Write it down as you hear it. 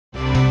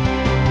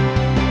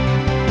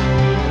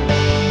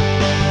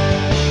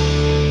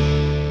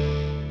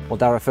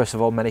Darragh, first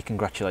of all, many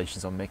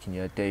congratulations on making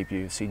your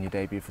debut, senior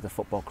debut for the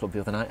football club the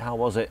other night. How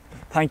was it?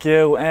 Thank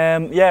you.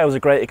 Yeah, it was a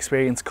great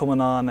experience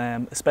coming on,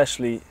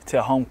 especially to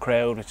a home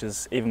crowd, which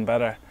is even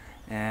better.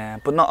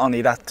 But not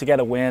only that, to get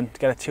a win, to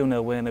get a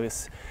 2-0 win, it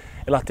was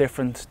a lot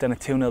different than a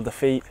 2-0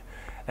 defeat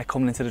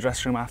coming into the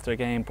dressing room after a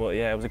game. But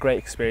yeah, it was a great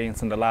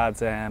experience, and the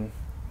lads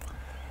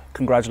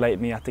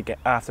congratulated me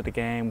after the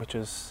game, which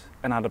was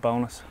an added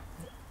bonus.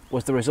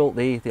 Was the result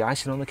the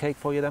icing on the cake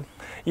for you then?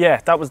 Yeah,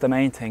 that was the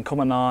main thing.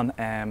 Coming on,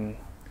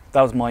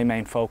 that was my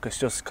main focus,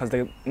 just because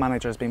the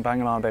manager's been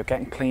banging on about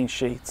getting clean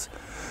sheets,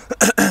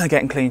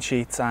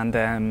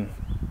 and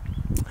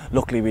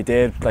luckily we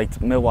did. Like,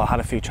 Millwall had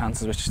a few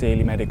chances, which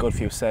Steely made a good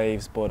few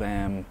saves, but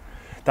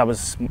that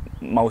was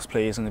most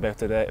pleasing about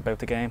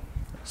the game.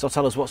 So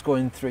tell us, what's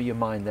going through your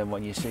mind then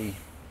when you see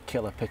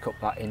Killer pick up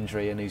that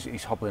injury and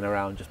he's hobbling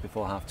around just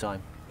before half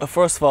time?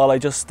 First of all, I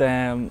just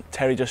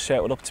Terry just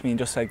shouted up to me and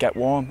just said, "Get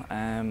warm,"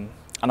 and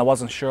I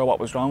wasn't sure what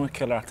was wrong with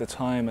Killer at the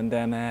time. And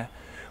then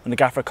when the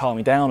gaffer called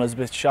me down, I was a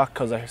bit shocked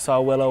because I saw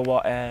Willow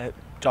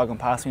jogging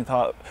past me and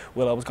thought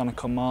Willow was going to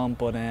come on.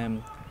 But it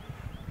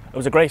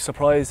was a great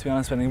surprise, to be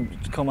honest. When he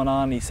was coming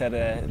on, he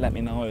said, "Let me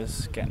know I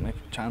was getting a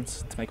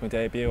chance to make my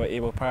debut at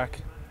Ewood Park."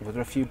 Were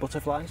there a few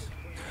butterflies?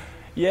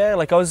 Yeah,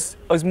 like I was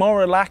more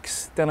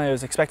relaxed than I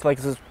was expecting. Like,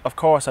 of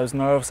course, I was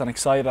nervous and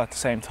excited at the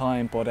same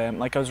time, but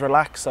like I was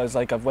relaxed. I was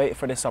like, I've waited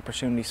for this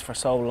opportunity for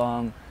so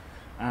long,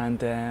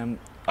 and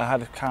I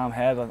had a calm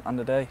head on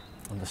the day.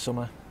 And the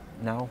summer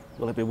now,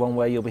 will it be one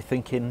where you'll be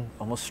thinking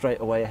almost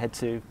straight away ahead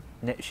to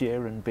next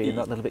year and being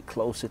that little bit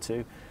closer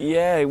to?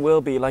 Yeah, it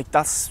will be. Like,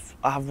 I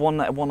have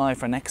one eye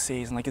for next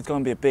season. Like, it's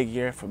going to be a big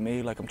year for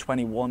me. Like, I'm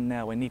 21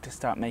 now. I need to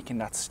start making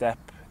that step.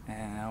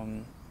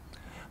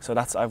 So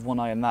I have one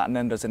eye on that, and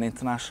then there's an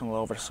international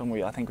over the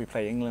summer. I think we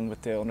play England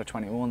with the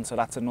under-21, so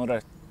that's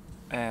another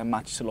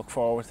match to look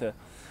forward to.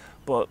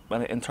 But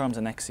in terms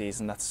of next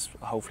season, that's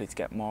hopefully to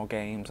get more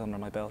games under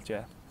my belt,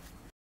 yeah.